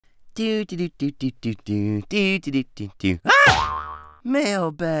Ah!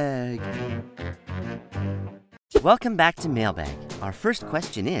 Mailbag. Welcome back to Mailbag. Our first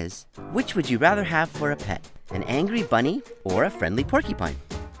question is, which would you rather have for a pet? An angry bunny or a friendly porcupine?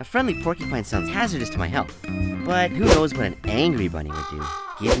 A friendly porcupine sounds hazardous to my health, but who knows what an angry bunny would do?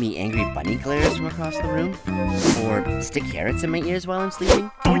 Give me angry bunny glares from across the room? Or stick carrots in my ears while I'm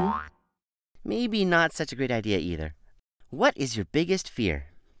sleeping? Maybe not such a great idea either. What is your biggest fear?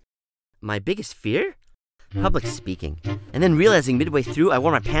 My biggest fear? Public speaking. And then realizing midway through I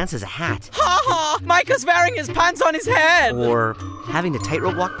wore my pants as a hat. Ha ha! Micah's wearing his pants on his head! Or having to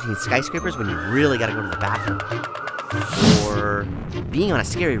tightrope walk between skyscrapers when you really gotta go to the bathroom. Or being on a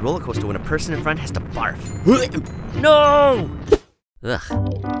scary roller coaster when a person in front has to barf. No! Ugh.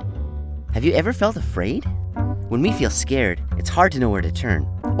 Have you ever felt afraid? When we feel scared, it's hard to know where to turn,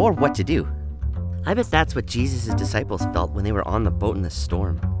 or what to do. I bet that's what Jesus' disciples felt when they were on the boat in the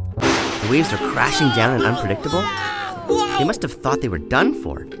storm. The waves are crashing down and unpredictable. They must have thought they were done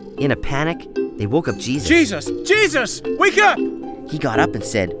for. In a panic, they woke up Jesus. Jesus! Wake up! He got up and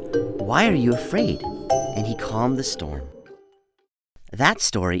said, "Why are you afraid?" And he calmed the storm. That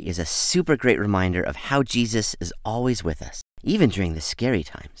story is a super great reminder of how Jesus is always with us, even during the scary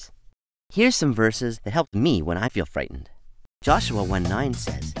times. Here's some verses that helped me when I feel frightened. Joshua 1:9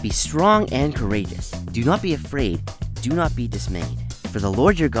 says, "Be strong and courageous. Do not be afraid. Do not be dismayed. For the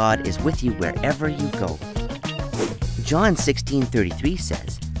Lord your God is with you wherever you go." John 16:33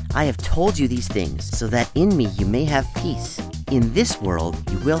 says, "I have told you these things so that in me you may have peace. In this world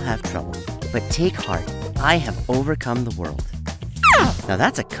you will have trouble, but take heart. I have overcome the world." Now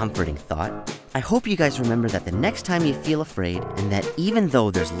that's a comforting thought. I hope you guys remember that the next time you feel afraid, and that even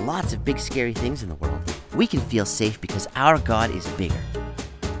though there's lots of big scary things in the world, we can feel safe because our God is bigger.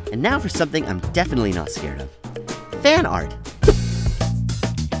 And now for something I'm definitely not scared of. Fan art.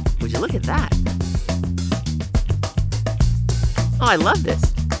 Would you look at that? Oh, I love this.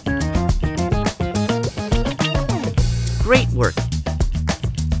 Great work.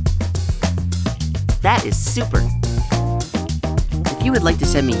 That is super. If you would like to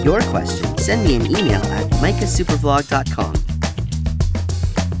send me your question, send me an email at micahsupervlog.com.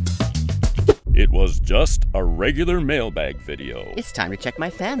 It was just a regular mailbag video. It's time to check my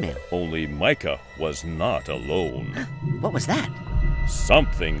fan mail. Only Micah was not alone. What was that?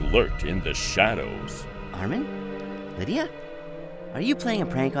 Something lurked in the shadows. Armin? Lydia? Are you playing a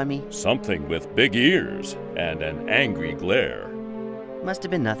prank on me? Something with big ears and an angry glare. Must have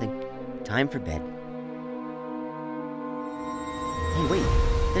been nothing. Time for bed. Hey, wait.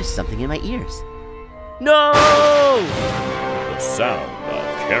 There's something in my ears. No! The sound of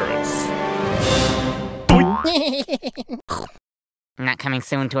carrots. Not coming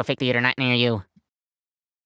soon to a fake theater not near you.